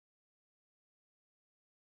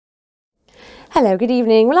Hello, good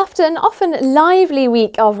evening. Well, after an often lively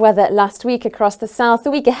week of weather last week across the south, the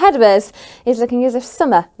week ahead of us is looking as if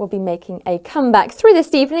summer will be making a comeback. Through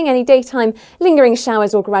this evening, any daytime lingering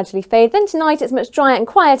showers will gradually fade. Then tonight it's much drier and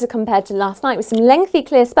quieter compared to last night, with some lengthy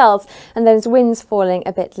clear spells and those winds falling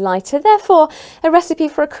a bit lighter. Therefore, a recipe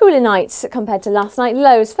for a cooler night compared to last night.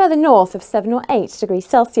 Lows further north of 7 or 8 degrees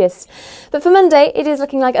Celsius. But for Monday, it is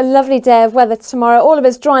looking like a lovely day of weather tomorrow. All of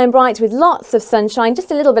us dry and bright with lots of sunshine,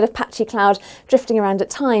 just a little bit of patchy cloud drifting around at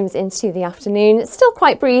times into the afternoon. It's still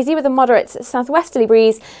quite breezy with a moderate southwesterly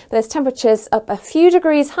breeze, but there's temperatures up a few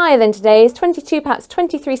degrees higher than today's, 22, perhaps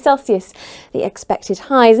 23 Celsius, the expected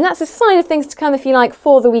highs. And that's a sign of things to come, if you like,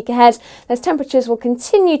 for the week ahead. Those temperatures will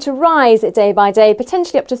continue to rise day by day,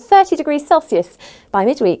 potentially up to 30 degrees Celsius by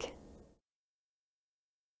midweek.